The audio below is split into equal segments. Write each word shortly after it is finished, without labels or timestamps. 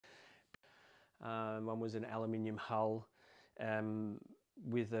One was an aluminium hull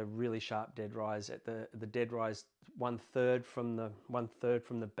with a really sharp dead rise. At the dead rise, one third from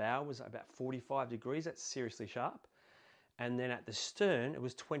the bow was about 45 degrees. That's seriously sharp. And then at the stern, it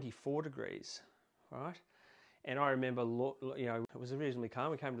was 24 degrees, right? And I remember, you know, it was reasonably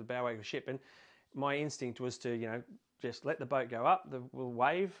calm. We came to the bow wake of the ship, and my instinct was to, you know, just let the boat go up, the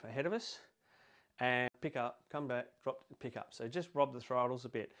wave ahead of us, and pick up, come back, drop, pick up. So just rob the throttles a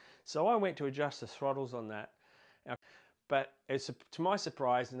bit. So I went to adjust the throttles on that. But it's to my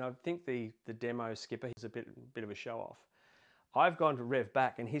surprise, and I think the demo skipper is a bit of a show off. I've gone to rev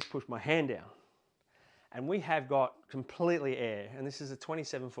back, and he's pushed my hand down. And we have got completely air, and this is a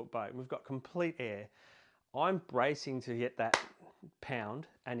 27-foot boat. We've got complete air. I'm bracing to get that pound,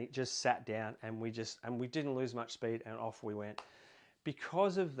 and it just sat down, and we didn't lose much speed, and off we went.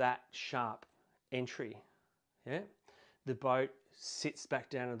 Because of that sharp entry, yeah, the boat sits back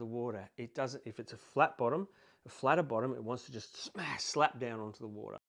down to the water. It doesn't, if it's a flatter bottom, it wants to just slap down onto the water.